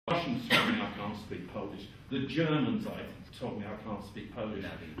Russians told me I can't speak Polish. The Germans told me I can't speak Polish.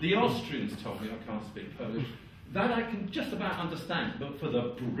 The Austrians told me I can't speak Polish. That I can just about understand, but for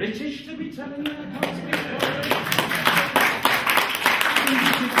the British to be telling me I can't speak Polish?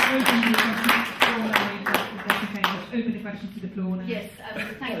 Open the question to the floor now. Yes,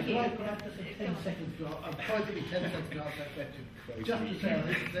 thank you. Can I just have 10 seconds to answer? I'm trying to be 10 seconds to answer that question. Just to say,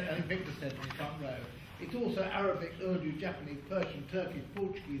 I think Victor said in the front row, it's also Arabic, Urdu, Japanese, Persian, Turkish,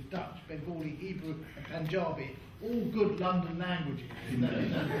 Portuguese, Dutch, Bengali, Hebrew, and Punjabi. All good London languages. They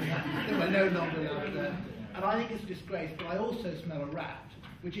were no longer allowed there. And I think it's a disgrace, but I also smell a rat,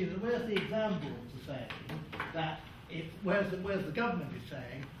 which is, whereas the exam boards are saying that, whereas the government is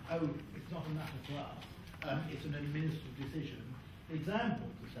saying, oh, it's not a matter for us, it's an administrative decision. The exam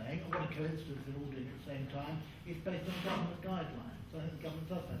boards are saying, oh, what a coincidence they're all doing at the same time, it's based on government guidelines. So I think the government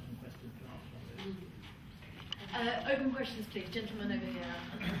does have some questions to answer on this. Open questions, please. Gentleman over here,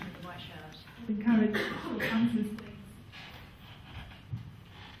 the white shirt. Encourage answers, please.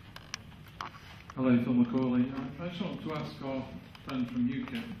 Hello, Phil Macaulay. I just want to ask our friend from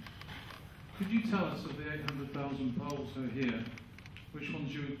UKIP, could you tell us of the 800,000 polls who are here, which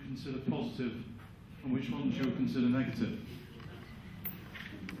ones you would consider positive and which ones you would consider negative?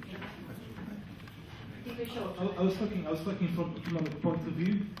 I was talking from a point of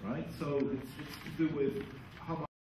view, right? So it's to do with